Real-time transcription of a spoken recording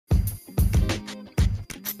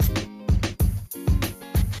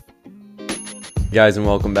Guys, and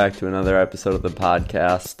welcome back to another episode of the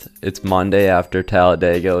podcast. It's Monday after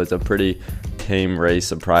Clydega. It was a pretty tame race,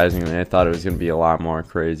 surprisingly. I thought it was going to be a lot more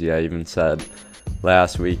crazy. I even said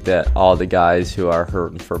last week that all the guys who are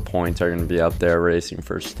hurting for points are going to be up there racing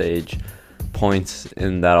for stage points,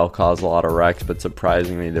 and that'll cause a lot of wrecks. But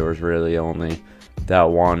surprisingly, there was really only that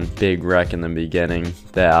one big wreck in the beginning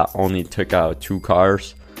that only took out two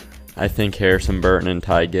cars. I think Harrison Burton and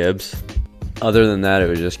Ty Gibbs. Other than that, it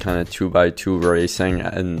was just kind of 2x2 racing,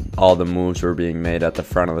 and all the moves were being made at the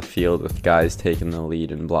front of the field with guys taking the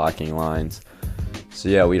lead and blocking lines. So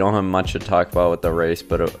yeah, we don't have much to talk about with the race,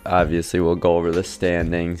 but obviously we'll go over the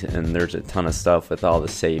standings, and there's a ton of stuff with all the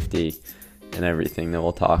safety and everything that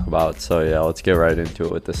we'll talk about. So yeah, let's get right into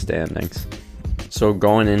it with the standings. So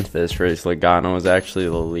going into this race, Logano was actually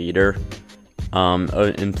the leader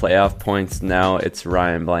in playoff points. Now it's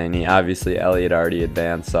Ryan Blaney. Obviously Elliott already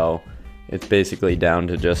advanced, so it's basically down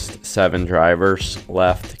to just 7 drivers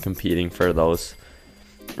left competing for those,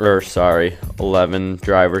 11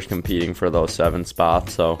 drivers competing for those 7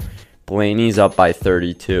 spots. So Blaney's up by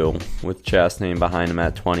 32 with Chastain behind him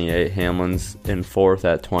at 28. Hamlin's in 4th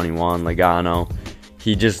at 21. Logano,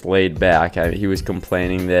 he just laid back. He was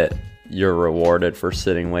complaining that you're rewarded for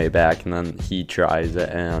sitting way back, and then he tries it,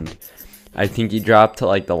 and I think he dropped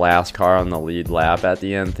to the last car on the lead lap at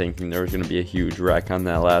the end, thinking there was going to be a huge wreck on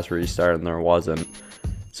that last restart, and there wasn't.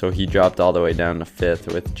 So he dropped all the way down to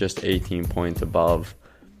 5th with just 18 points above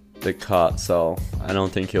the cut. So I don't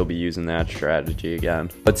think he'll be using that strategy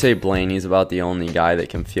again. I'd say Blaney's about the only guy that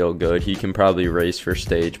can feel good. He can probably race for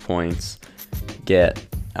stage points, get,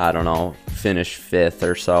 finish 5th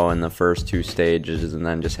or so in the first 2 stages, and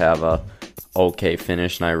then just have a okay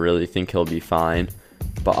finish, and I really think he'll be fine.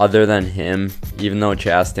 But other than him, even though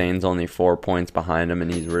Chastain's only 4 points behind him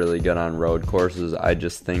and he's really good on road courses, I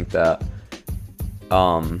just think that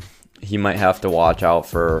he might have to watch out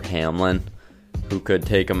for Hamlin, who could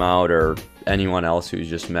take him out, or anyone else who's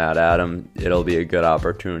just mad at him. It'll be a good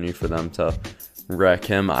opportunity for them to wreck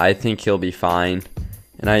him. I think he'll be fine.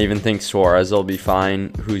 And I even think Suarez will be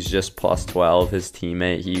fine, who's just plus 12, his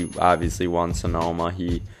teammate. He obviously won Sonoma.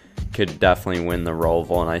 He could definitely win the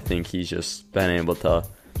Roval, and I think he's just been able to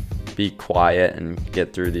be quiet and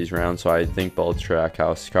get through these rounds. So I think both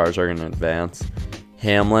Trackhouse cars are going to advance.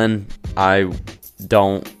 Hamlin, I'm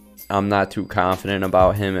not too confident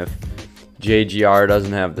about him. If JGR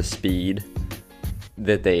doesn't have the speed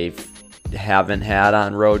that they haven't had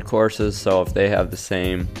on road courses, so if they have the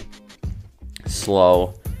same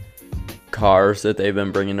slow cars that they've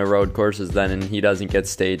been bringing to road courses, then he doesn't get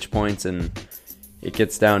stage points, and it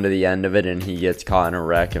gets down to the end of it and he gets caught in a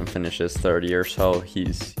wreck and finishes 30 or so,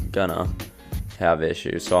 he's gonna have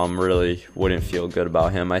issues. So wouldn't feel good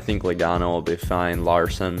about him. I think Logano will be fine,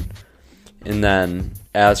 Larson. And then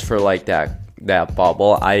as for that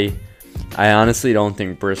bubble, I honestly don't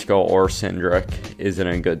think Briscoe or Cindric is in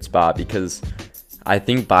a good spot, because I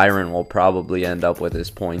think Byron will probably end up with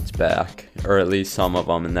his points back, or at least some of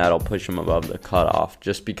them, and that'll push him above the cutoff.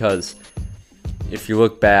 Just because if you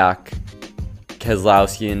look back,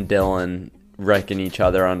 Keselowski and Dillon wrecking each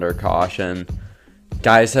other under caution.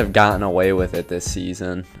 Guys have gotten away with it this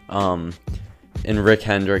season. And Rick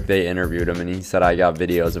Hendrick, they interviewed him, and he said, I got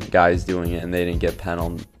videos of guys doing it and they didn't get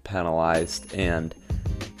penalized. And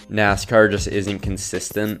NASCAR just isn't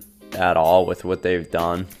consistent at all with what they've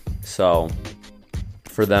done. So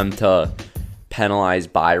for them to penalize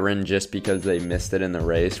Byron just because they missed it in the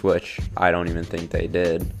race, which I don't even think they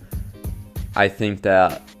did, I think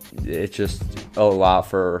that it's just a lot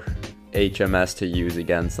for HMS to use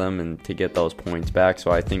against them and to get those points back.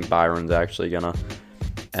 So I think Byron's actually going to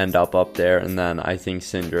end up there. And then I think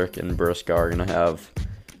Cindric and Briscoe are going to have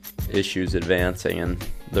issues advancing, and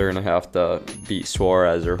they're going to have to beat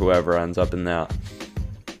Suarez or whoever ends up in that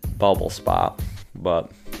bubble spot.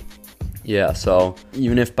 But yeah, so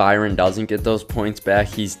even if Byron doesn't get those points back,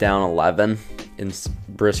 he's down 11, and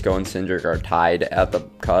Briscoe and Cindric are tied at the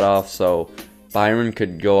cutoff. So Byron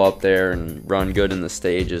could go up there and run good in the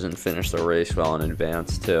stages and finish the race well in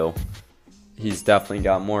advance too. He's definitely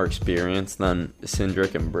got more experience than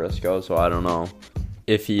Cindric and Briscoe, so I don't know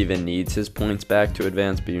if he even needs his points back to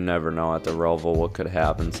advance, but you never know at the Roval what could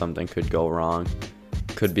happen. Something could go wrong.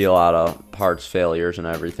 Could be a lot of parts failures and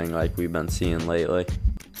everything like we've been seeing lately.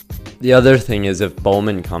 The other thing is, if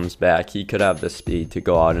Bowman comes back, he could have the speed to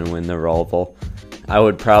go out and win the Roval. I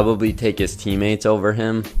would probably take his teammates over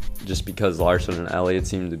him, just because Larson and Elliott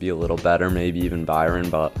seem to be a little better, maybe even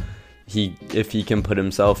Byron, but if he can put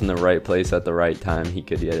himself in the right place at the right time, he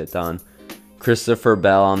could get it done. Christopher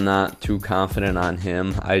Bell, I'm not too confident on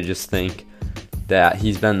him. I just think that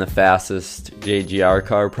he's been the fastest JGR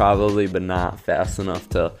car probably, but not fast enough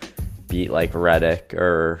to beat like Reddick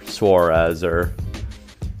or Suarez or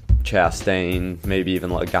Chastain, maybe even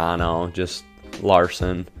Logano, just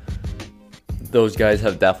Larson. Those guys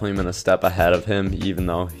have definitely been a step ahead of him, even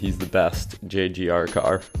though he's the best JGR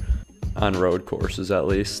car on road courses at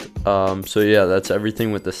least. So yeah, that's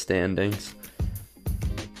everything with the standings.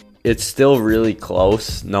 It's still really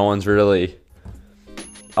close. No one's really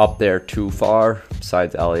up there too far,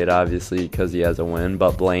 besides Elliott obviously because he has a win,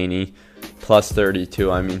 but Blaney plus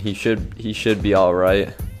 32. I mean, he should be all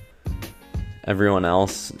right. Everyone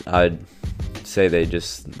else, I'd say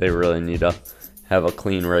they really need to have a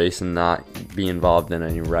clean race and not be involved in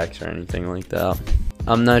any wrecks or anything like that.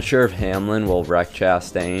 I'm not sure if Hamlin will wreck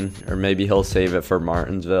Chastain, or maybe he'll save it for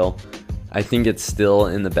Martinsville. I think it's still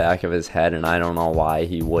in the back of his head, and I don't know why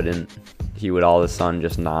he wouldn't. He would all of a sudden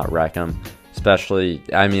just not wreck him. Especially,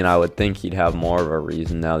 I mean, I would think he'd have more of a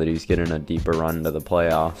reason now that he's getting a deeper run into the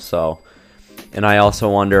playoffs. So, and I also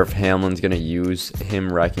wonder if Hamlin's going to use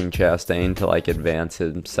him wrecking Chastain to like advance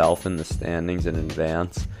himself in the standings in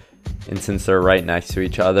advance. And since they're right next to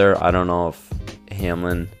each other, I don't know if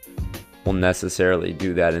Hamlin will necessarily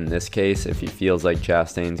do that in this case. If he feels like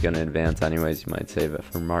Chastain's going to advance anyways, he might save it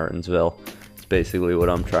for Martinsville. It's basically what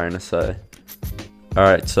I'm trying to say.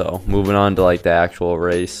 Alright, so moving on to like the actual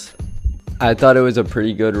race. I thought it was a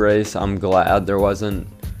pretty good race. I'm glad there wasn't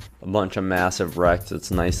a bunch of massive wrecks.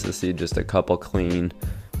 It's nice to see just a couple clean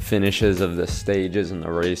finishes of the stages in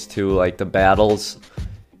the race too. Like the battles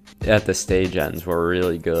at the stage ends were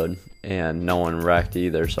really good and no one wrecked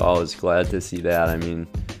either, so I was glad to see that. I mean,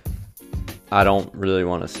 I don't really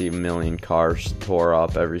want to see a million cars tore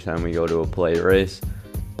up every time we go to a plate race,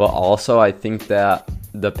 but also I think that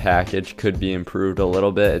the package could be improved a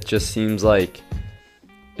little bit. It just seems like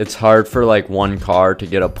it's hard for like one car to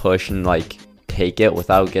get a push and like take it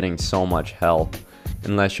without getting so much help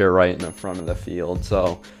unless you're right in the front of the field.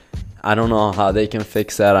 So I don't know how they can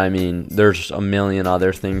fix that. I mean, there's a million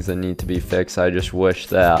other things that need to be fixed. I just wish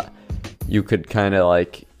that you could kind of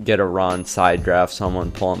like get a run, side draft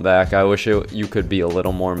someone, pull them back. I wish you could be a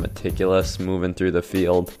little more meticulous moving through the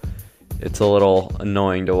field. It's a little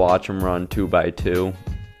annoying to watch them run 2x2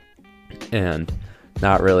 and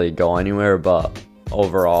not really go anywhere, but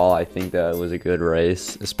overall I think that it was a good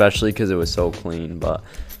race, especially because it was so clean. But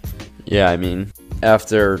yeah, I mean,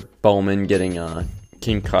 after Bowman getting a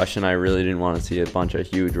concussion, I really didn't want to see a bunch of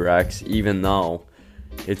huge wrecks, even though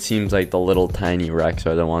it seems like the little tiny wrecks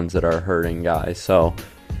are the ones that are hurting guys. So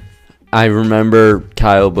I remember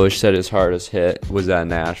Kyle Busch said his hardest hit was at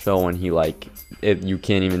Nashville when he you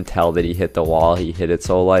can't even tell that he hit the wall. He hit it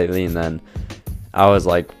so lightly, and then I was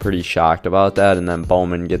like pretty shocked about that. And then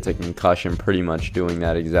Bowman gets a concussion pretty much doing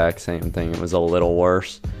that exact same thing. It was a little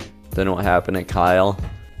worse than what happened at Kyle,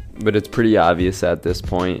 but it's pretty obvious at this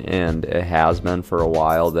point, and it has been for a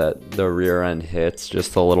while, that the rear end hits,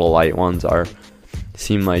 just the little light ones,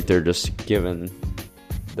 seem like they're just giving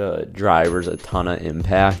the drivers a ton of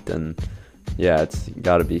impact. And yeah, it's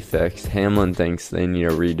got to be fixed. Hamlin thinks they need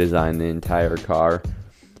to redesign the entire car.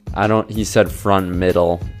 He said front,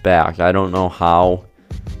 middle, back. I don't know how.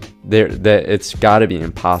 It's got to be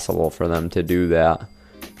impossible for them to do that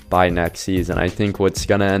by next season. I think what's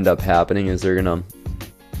going to end up happening is they're going to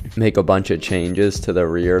make a bunch of changes to the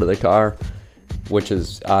rear of the car, which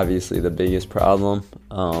is obviously the biggest problem.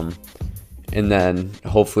 And then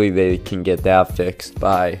hopefully they can get that fixed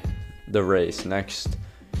by the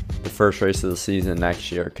first race of the season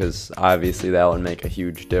next year, because obviously that would make a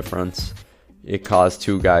huge difference. It caused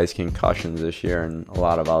 2 guys concussions this year and a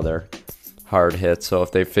lot of other hard hits. So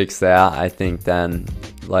if they fix that, I think then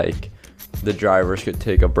like the drivers could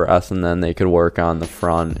take a breath, and then they could work on the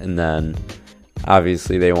front. And then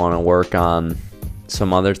obviously they want to work on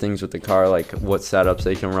some other things with the car, like what setups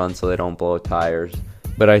they can run so they don't blow tires.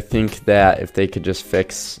 But I think that if they could just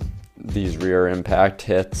fix these rear impact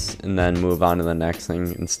hits and then move on to the next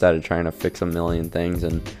thing instead of trying to fix a million things.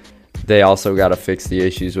 And they also got to fix the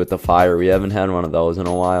issues with the fire. We haven't had one of those in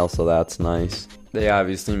a while, so that's nice. They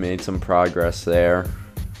obviously made some progress there.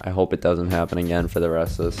 I hope it doesn't happen again for the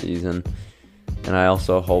rest of the season. And I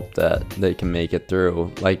also hope that they can make it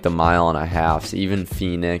through like the 1.5 miles. Even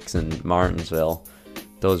Phoenix and Martinsville,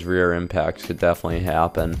 those rear impacts could definitely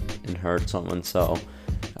happen and hurt someone. So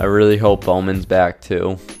I really hope Bowman's back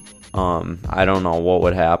too. I don't know what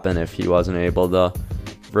would happen if he wasn't able to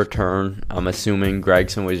return. I'm assuming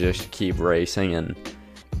Gragson would just keep racing, and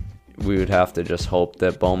we would have to just hope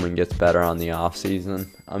that Bowman gets better on the off season.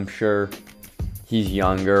 I'm sure he's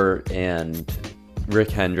younger, and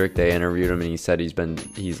Rick Hendrick, they interviewed him and he said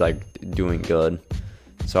he's like doing good.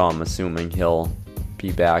 so I'm assuming he'll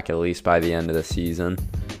be back at least by the end of the season.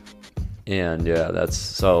 And yeah,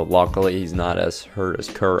 so luckily he's not as hurt as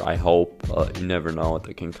Kurt, I hope, but you never know with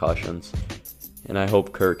the concussions. And I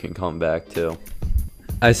hope Kurt can come back too.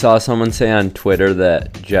 I saw someone say on Twitter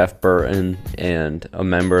that Jeff Burton and a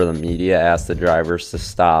member of the media asked the drivers to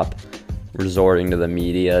stop resorting to the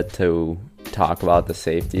media to talk about the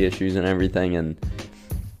safety issues and everything. And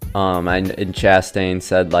Chastain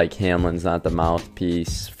said like Hamlin's not the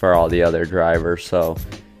mouthpiece for all the other drivers. So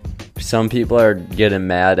some people are getting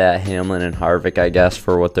mad at Hamlin and Harvick, I guess,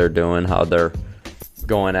 for what they're doing, how they're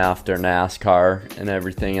going after NASCAR and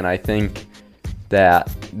everything. And I think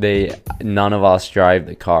that none of us drive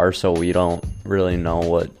the car, so we don't really know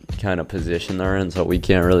what kind of position they're in, so we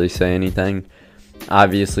can't really say anything.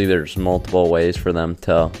 Obviously, there's multiple ways for them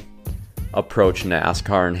to approach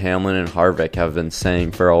NASCAR, and Hamlin and Harvick have been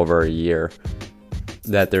saying for over a year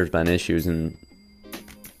that there's been issues, and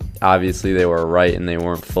obviously they were right and they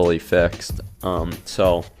weren't fully fixed.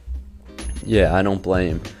 So, yeah, I don't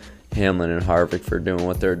blame Hamlin and Harvick for doing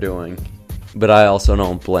what they're doing, but I also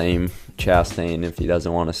don't blame Chastain if he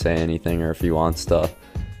doesn't want to say anything, or if he wants to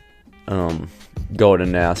go to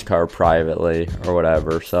NASCAR privately or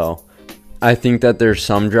whatever. So I think that there's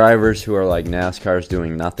some drivers who are like, NASCAR's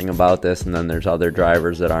doing nothing about this, and then there's other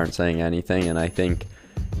drivers that aren't saying anything. And I think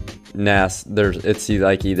it's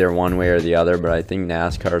like either one way or the other, but I think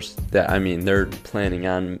they're planning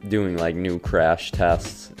on doing like new crash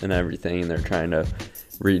tests and everything, and they're trying to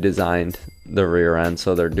redesign the rear end,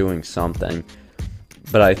 so they're doing something.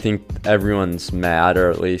 But I think everyone's mad, or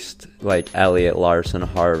at least like Elliott, Larson,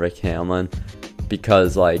 Harvick, Hamlin,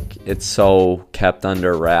 because like it's so kept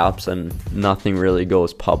under wraps and nothing really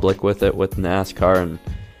goes public with it with NASCAR. And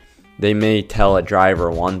they may tell a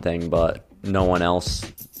driver one thing, but no one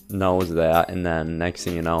else knows that. And then next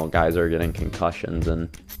thing you know, guys are getting concussions,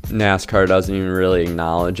 and NASCAR doesn't even really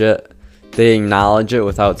acknowledge it. They acknowledge it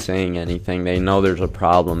without saying anything. They know there's a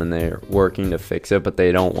problem and they're working to fix it, but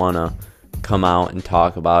they don't want to come out and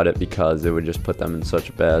talk about it because it would just put them in such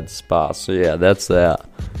a bad spot. So yeah, that's that.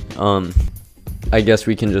 I guess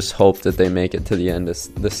we can just hope that they make it to the end of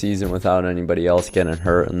the season without anybody else getting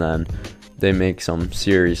hurt, and then they make some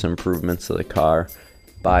serious improvements to the car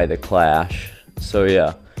by the Clash. So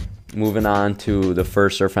yeah, moving on to the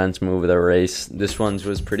first offense move of the race. This one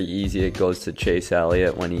was pretty easy. It goes to Chase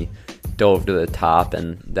Elliott when he dove to the top,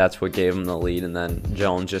 and that's what gave him the lead. And then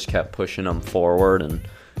Jones just kept pushing him forward, and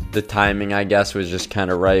the timing, I guess, was just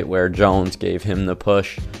kind of right where Jones gave him the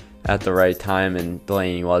push at the right time, and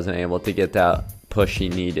Blaney wasn't able to get that push he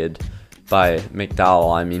needed by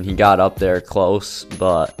McDowell. I mean, he got up there close,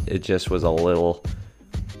 but it just was a little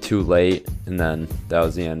too late, and then that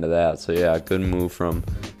was the end of that. So yeah, good move from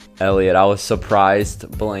Elliott. I was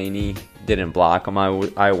surprised Blaney didn't block him.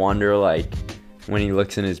 I wonder, like, when he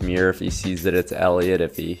looks in his mirror, if he sees that it's Elliott,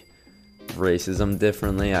 if he races him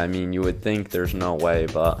differently. I mean, you would think there's no way,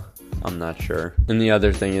 but I'm not sure. And the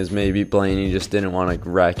other thing is maybe Blaney just didn't want to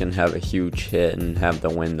wreck and have a huge hit and have the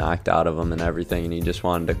wind knocked out of him and everything, and he just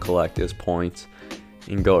wanted to collect his points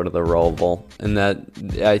and go to the Roval. And that,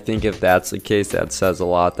 I think if that's the case, that says a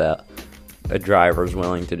lot, that a driver's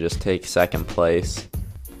willing to just take second place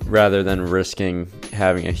rather than risking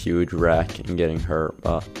having a huge wreck and getting hurt.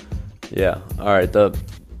 But yeah, all right, the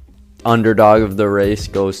underdog of the race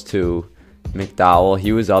goes to McDowell.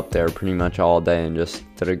 He was up there pretty much all day and just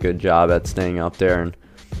did a good job at staying up there and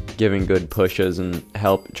giving good pushes and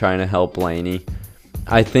trying to help Blaney.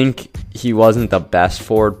 I think he wasn't the best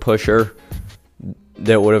forward pusher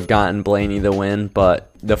that would have gotten Blaney the win,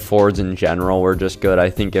 but the Fords in general were just good. I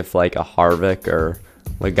think if like a Harvick or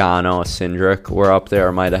Logano, a Cindric were up there,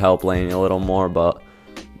 it might have helped Blaney a little more. But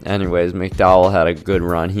anyways, McDowell had a good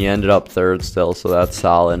run. He ended up third still, so that's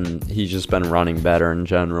solid, and he's just been running better in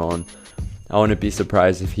general. And I wouldn't be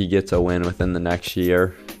surprised if he gets a win within the next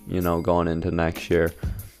year, going into next year.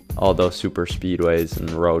 All those super speedways and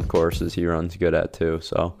road courses he runs good at too.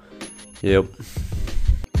 So, yep.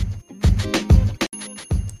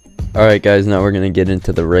 Alright guys, now we're going to get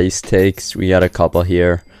into the race takes. We got a couple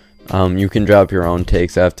here. You can drop your own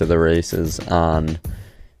takes after the races on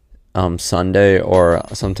Sunday, or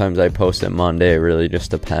sometimes I post it Monday. It really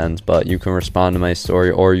just depends. But you can respond to my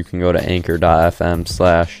story, or you can go to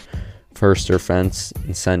anchor.fm/firstoffense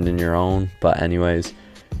and send in your own. But anyways,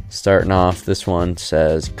 starting off, this one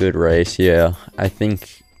says, good race. Yeah, I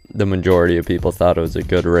think the majority of people thought it was a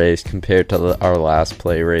good race. Compared to our last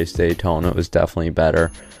play race, Daytona, it was definitely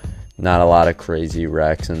better. Not a lot of crazy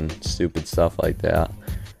wrecks and stupid stuff like that.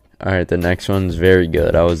 Alright, the next one's very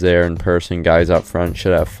good. I was there in person. Guys up front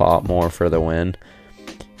should have fought more for the win.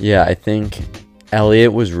 Yeah, I think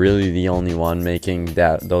Elliott was really the only one making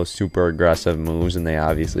those super aggressive moves, and they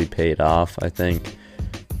obviously paid off. I think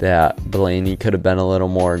that Blaney could have been a little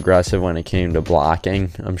more aggressive when it came to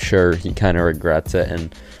blocking. I'm sure he kind of regrets it,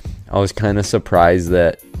 and I was kind of surprised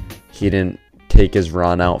that he didn't take his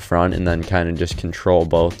run out front and then kind of just control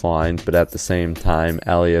both lines. But at the same time,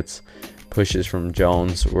 Elliott's pushes from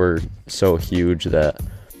Jones were so huge that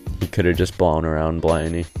he could have just blown around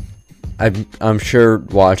Blaney. I'm sure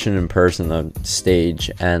watching in person, the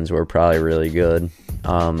stage ends were probably really good.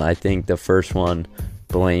 I think the first one,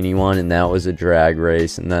 Blaney won, and that was a drag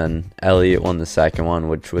race. And then Elliott won the second one,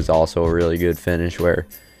 which was also a really good finish where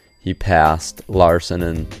he passed Larson.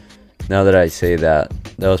 And now that I say that,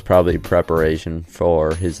 that was probably preparation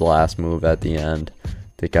for his last move at the end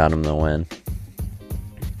that got him the win.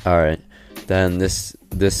 All right. Then this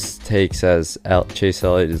takes as Chase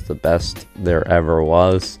Elliott is the best there ever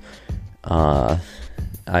was.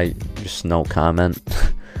 I just no comment.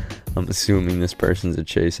 I'm assuming this person's a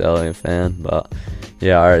Chase Elliott fan, but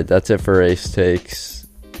yeah, all right, that's it for race takes.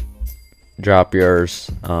 Drop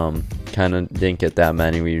yours. Kind of didn't get that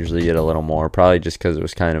many. We usually get a little more, probably just because it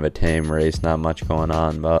was kind of a tame race, not much going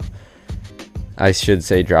on. But I should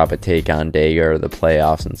say drop a take on Dega or the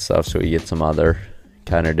playoffs and stuff, so we get some other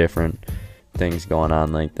kind of different things going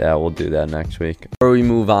on like that. We'll do that next week. Before we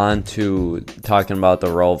move on to talking about the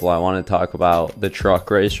Roval, I want to talk about the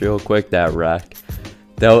truck race real quick, that wreck.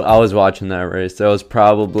 I was watching that race. That was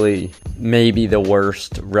probably maybe the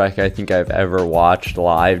worst wreck I think I've ever watched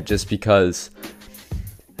live, just because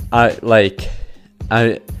I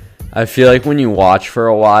feel like when you watch for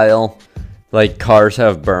a while, like cars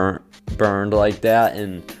have burned like that,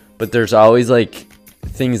 but there's always like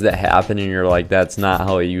things that happen and you're like, that's not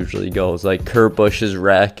how it usually goes. Like Kurt Busch's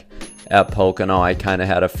wreck at Pocono, I kind of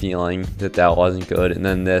had a feeling that wasn't good. And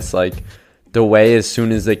then this, like, the way as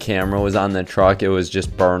soon as the camera was on the truck, it was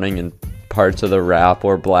just burning and parts of the wrap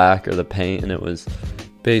were black or the paint, and it was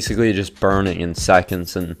basically just burning in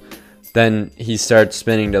seconds. And then he starts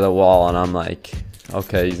spinning to the wall, and I'm like,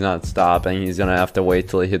 okay, he's not stopping. He's gonna have to wait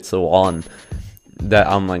till he hits the wall, and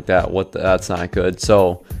I'm like, that's not good.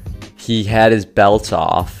 So he had his belts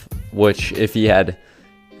off, which if he had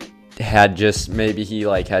just, maybe he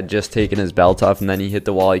like had just taken his belt off and then he hit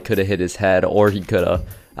the wall, he could have hit his head, or he could have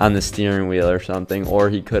on the steering wheel or something, or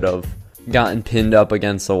he could have gotten pinned up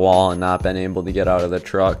against the wall and not been able to get out of the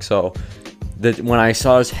truck. So when I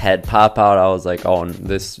saw his head pop out, I was like, oh,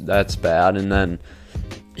 that's bad. And then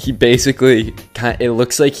he basically it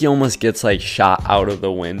looks like he almost gets like shot out of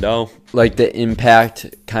the window. Like the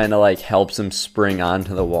impact kind of like helps him spring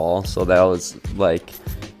onto the wall. So that was like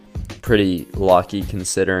pretty lucky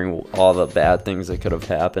considering all the bad things that could have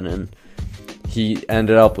happened. And he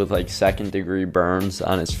ended up with like second degree burns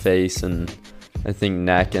on his face and I think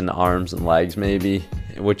neck and arms and legs maybe,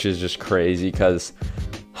 which is just crazy because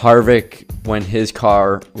Harvick, when his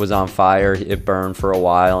car was on fire, it burned for a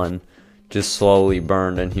while and just slowly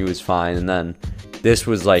burned and he was fine. And then this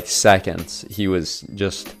was like seconds. He was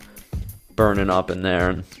just burning up in there.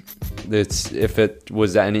 And if it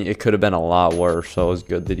was it could have been a lot worse. So it was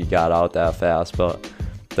good that he got out that fast. But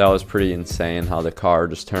that was pretty insane how the car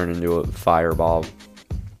just turned into a fireball.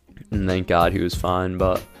 And thank God he was fine.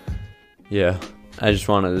 But yeah, I just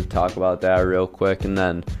wanted to talk about that real quick. And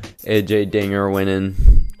then AJ Dinger winning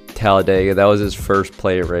Talladega. That was his first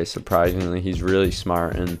plate race, surprisingly. He's really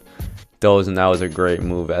smart, and that was a great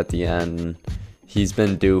move at the end. And he's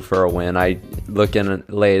been due for a win. Looking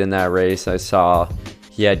late in that race, I saw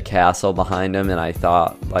he had Castle behind him, and I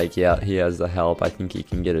thought, like, yeah, he has the help. I think he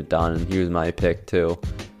can get it done, and he was my pick too.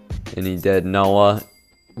 And he did. Noah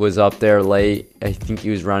was up there late. I think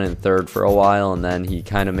he was running third for a while, and then he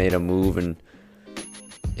kind of made a move, and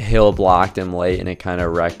Hill blocked him late, and it kind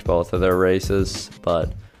of wrecked both of their races.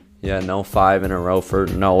 But yeah, no 5 in a row for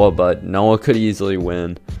Noah, but Noah could easily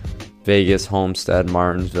win Vegas, Homestead,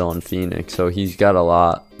 Martinsville, and Phoenix. So he's got a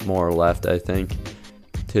lot more left, I think,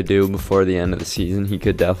 to do before the end of the season. He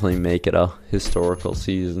could definitely make it a historical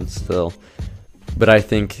season still. But I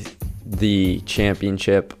think the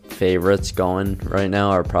championship favorites going right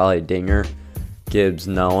now are probably Dinger, Gibbs,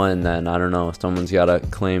 Noah, and then, I don't know, someone's got to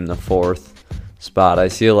claim the 4th spot. I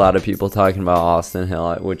see a lot of people talking about Austin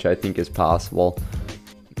Hill, which I think is possible.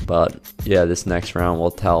 But yeah, this next round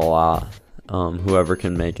will tell a lot. Whoever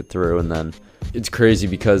can make it through. And then it's crazy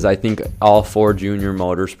because I think all 4 junior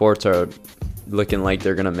motorsports are looking like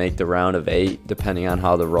they're going to make the round of 8 depending on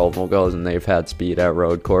how the Roval goes, and they've had speed at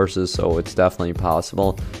road courses, so it's definitely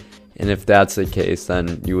possible. And if that's the case,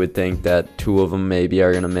 then you would think that 2 of them maybe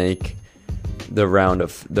are going to make the round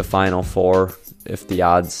of the final 4 if the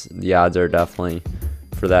odds are definitely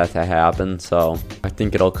for that to happen. So I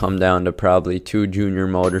think it'll come down to probably 2 junior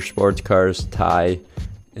motorsports cars, Ty,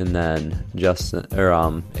 and then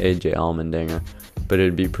AJ Allmendinger. But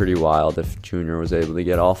it'd be pretty wild if Junior was able to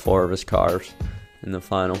get all 4 of his cars in the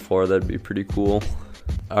Final Four. That'd be pretty cool.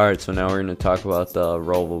 Alright, so now we're going to talk about the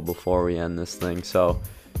Roval before we end this thing. So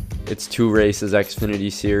it's 2 races,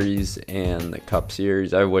 Xfinity Series and the Cup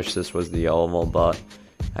Series. I wish this was the Oval, but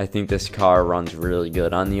I think this car runs really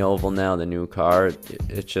good on the Oval now, the new car.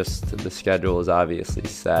 It's just the schedule is obviously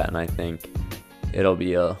set, and I think it'll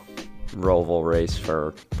be a Roval race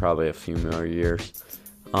for probably a few more years.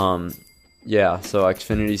 Yeah, so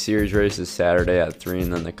Xfinity Series race is Saturday at 3,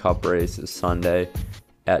 and then the Cup race is Sunday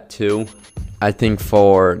at 2. I think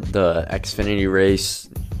for the Xfinity race,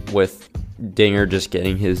 with Dinger just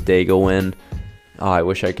getting his Dega win, I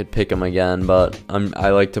wish I could pick him again, but I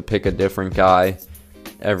like to pick a different guy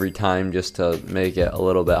every time just to make it a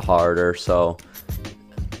little bit harder. So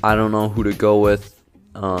I don't know who to go with.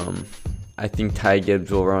 I think Ty Gibbs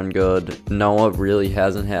will run good. Noah really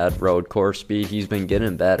hasn't had road course speed. He's been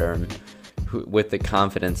getting better, and with the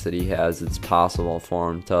confidence that he has, it's possible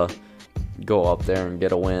for him to go up there and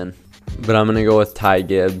get a win. But I'm going to go with Ty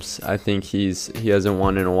Gibbs. I think he hasn't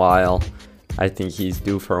won in a while. I think he's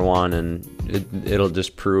due for one, and it'll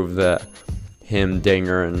just prove that him,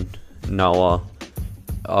 Dinger, and Noah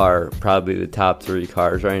are probably the top 3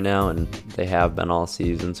 cars right now, and they have been all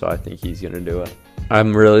season, so I think he's going to do it.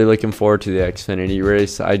 I'm really looking forward to the Xfinity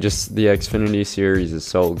race. The Xfinity Series is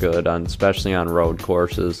so good, especially on road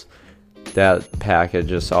courses. That package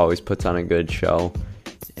just always puts on a good show,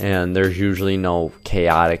 and there's usually no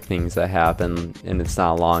chaotic things that happen, and it's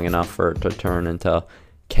not long enough for it to turn into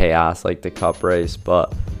chaos like the Cup race.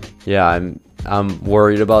 But yeah, I'm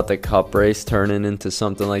worried about the Cup race turning into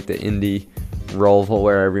something like the Indy Roval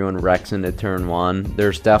where everyone wrecks into turn 1.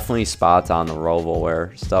 There's definitely spots on the Roval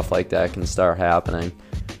where stuff like that can start happening.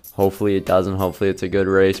 Hopefully it doesn't. Hopefully it's a good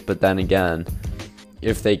race. But then again,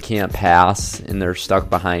 if they can't pass and they're stuck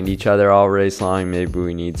behind each other all race long, maybe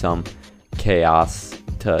we need some chaos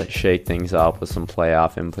to shake things up with some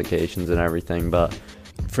playoff implications and everything. But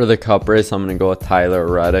for the Cup race, I'm going to go with Tyler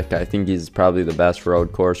Reddick. I think he's probably the best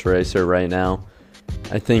road course racer right now.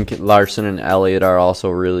 I think Larson and Elliott are also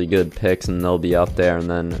really good picks, and they'll be up there, and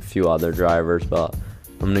then a few other drivers. But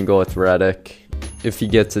I'm going to go with Reddick. If he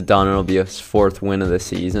gets it done, it'll be his 4th win of the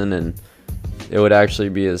season, and it would actually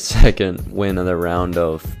be his 2nd win of the round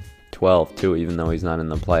of 12 too, even though he's not in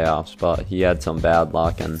the playoffs. But he had some bad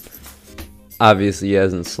luck, and obviously he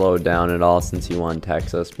hasn't slowed down at all since he won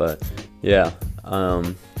Texas. But yeah,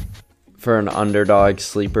 for an underdog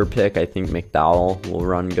sleeper pick, I think McDowell will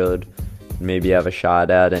run good, maybe have a shot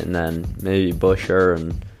at it, and then maybe Buescher,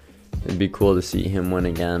 and it'd be cool to see him win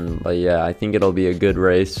again. But yeah, I think it'll be a good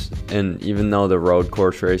race, and even though the road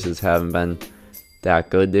course races haven't been that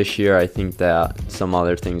good this year, I think that some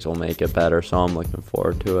other things will make it better, so I'm looking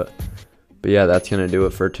forward to it. But yeah, that's going to do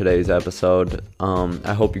it for today's episode.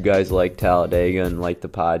 I hope you guys like Talladega and like the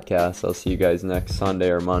podcast. I'll see you guys next Sunday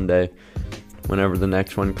or Monday. Whenever the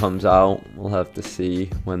next one comes out, we'll have to see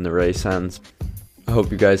when the race ends. I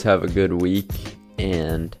hope you guys have a good week,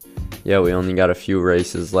 and yeah, we only got a few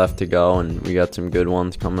races left to go, and we got some good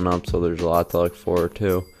ones coming up, so there's a lot to look forward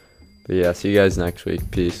to. But yeah, see you guys next week.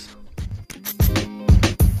 Peace.